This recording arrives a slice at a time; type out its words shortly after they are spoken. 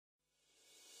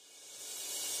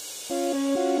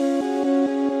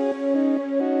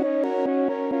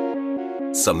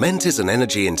Cement is an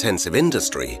energy-intensive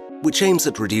industry which aims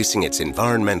at reducing its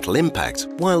environmental impact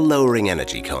while lowering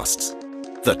energy costs.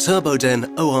 The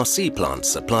Turboden ORC plant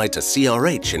supplied to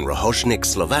CRH in Rohožnik,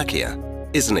 Slovakia,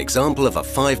 is an example of a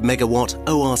 5 megawatt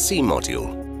ORC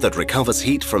module that recovers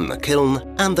heat from the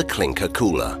kiln and the clinker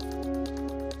cooler.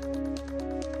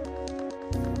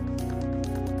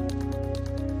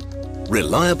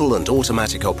 Reliable and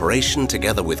automatic operation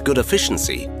together with good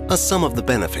efficiency are some of the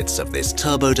benefits of this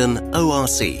Turboden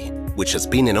ORC, which has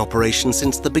been in operation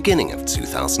since the beginning of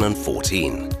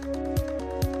 2014.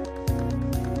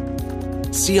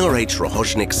 CRH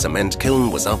Rohožnik cement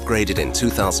kiln was upgraded in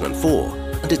 2004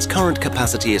 and its current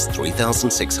capacity is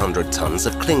 3,600 tons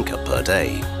of clinker per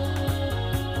day.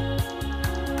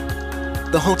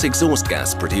 The hot exhaust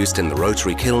gas produced in the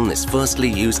rotary kiln is firstly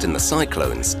used in the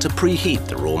cyclones to preheat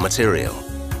the raw material,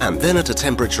 and then at a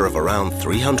temperature of around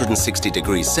 360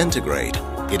 degrees centigrade,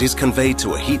 it is conveyed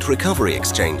to a heat recovery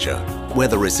exchanger, where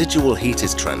the residual heat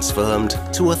is transferred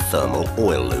to a thermal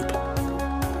oil loop.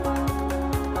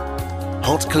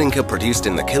 Hot clinker produced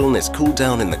in the kiln is cooled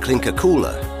down in the clinker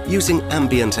cooler using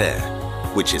ambient air,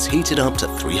 which is heated up to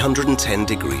 310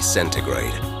 degrees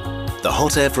centigrade. The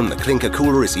hot air from the clinker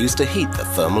cooler is used to heat the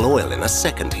thermal oil in a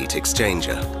second heat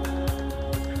exchanger.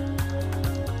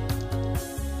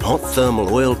 Hot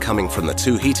thermal oil coming from the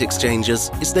two heat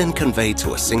exchangers is then conveyed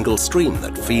to a single stream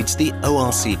that feeds the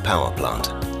ORC power plant.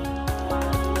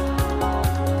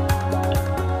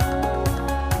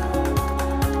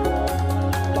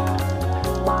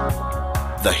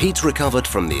 The heat recovered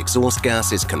from the exhaust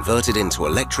gas is converted into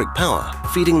electric power,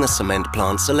 feeding the cement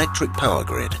plant's electric power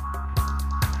grid.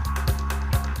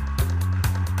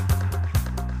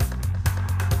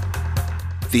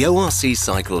 The ORC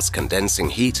cycle's condensing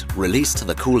heat released to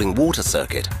the cooling water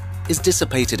circuit is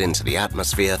dissipated into the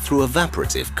atmosphere through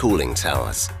evaporative cooling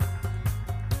towers.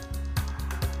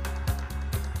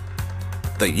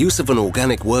 The use of an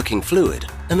organic working fluid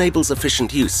enables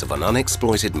efficient use of an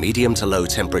unexploited medium to low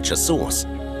temperature source,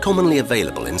 commonly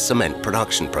available in cement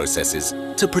production processes,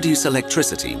 to produce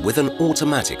electricity with an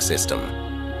automatic system.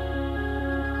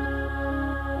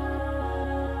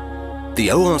 The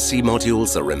ORC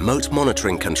modules are remote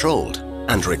monitoring controlled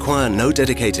and require no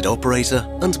dedicated operator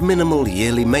and minimal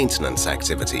yearly maintenance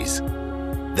activities.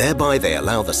 Thereby they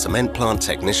allow the cement plant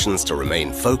technicians to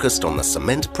remain focused on the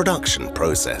cement production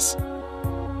process.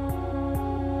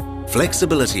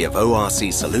 Flexibility of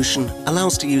ORC solution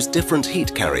allows to use different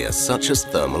heat carriers such as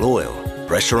thermal oil,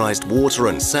 pressurized water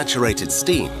and saturated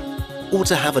steam, or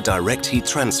to have a direct heat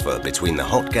transfer between the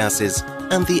hot gases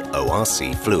and the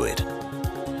ORC fluid.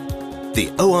 The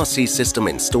ORC system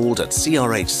installed at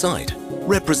CRH site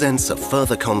represents a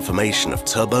further confirmation of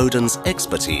Turboden's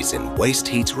expertise in waste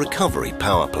heat recovery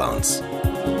power plants.